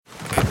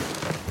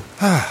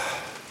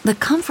The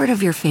comfort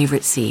of your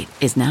favorite seat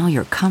is now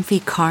your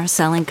comfy car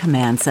selling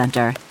command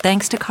center,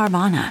 thanks to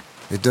Carvana.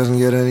 It doesn't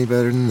get any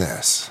better than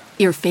this.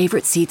 Your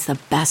favorite seat's the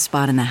best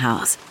spot in the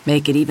house.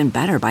 Make it even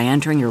better by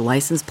entering your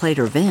license plate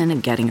or VIN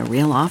and getting a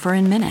real offer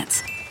in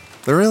minutes.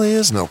 There really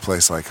is no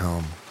place like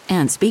home.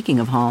 And speaking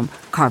of home,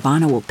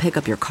 Carvana will pick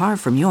up your car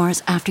from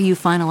yours after you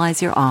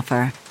finalize your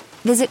offer.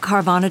 Visit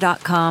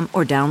Carvana.com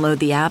or download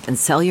the app and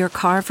sell your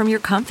car from your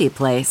comfy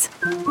place.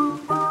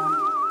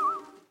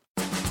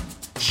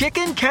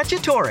 Chicken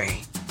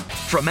Cacciatore.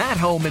 From at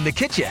home in the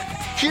kitchen,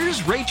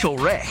 here's Rachel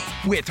Ray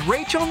with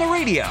Rach on the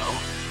Radio.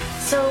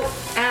 So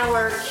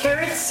our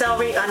carrot,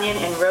 celery, onion,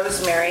 and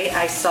rosemary,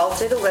 I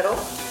salted a little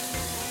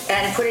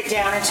and put it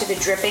down into the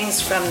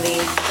drippings from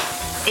the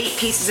 8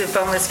 pieces of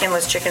boneless,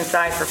 skinless chicken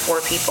thigh for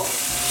 4 people.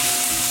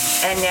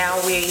 And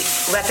now we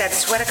let that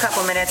sweat a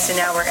couple minutes, and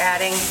now we're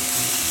adding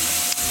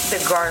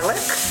the garlic,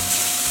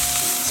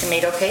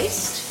 tomato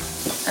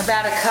paste,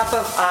 about a cup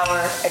of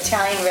our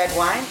Italian red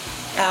wine,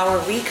 our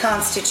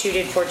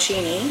reconstituted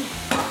porcini.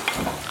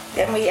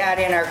 Then we add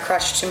in our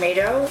crushed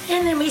tomato,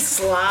 and then we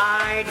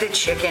slide the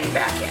chicken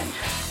back in.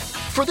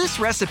 For this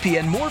recipe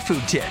and more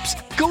food tips,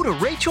 go to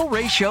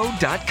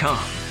RachelRayShow.com.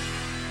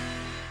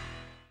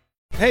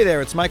 Hey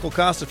there, it's Michael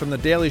Costa from The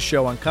Daily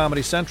Show on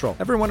Comedy Central.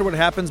 Ever wonder what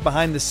happens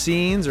behind the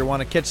scenes or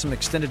want to catch some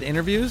extended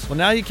interviews? Well,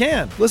 now you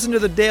can. Listen to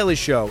The Daily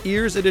Show,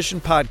 Ears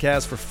Edition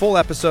podcast for full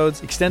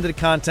episodes, extended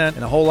content,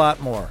 and a whole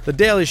lot more. The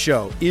Daily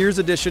Show, Ears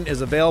Edition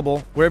is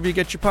available wherever you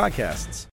get your podcasts.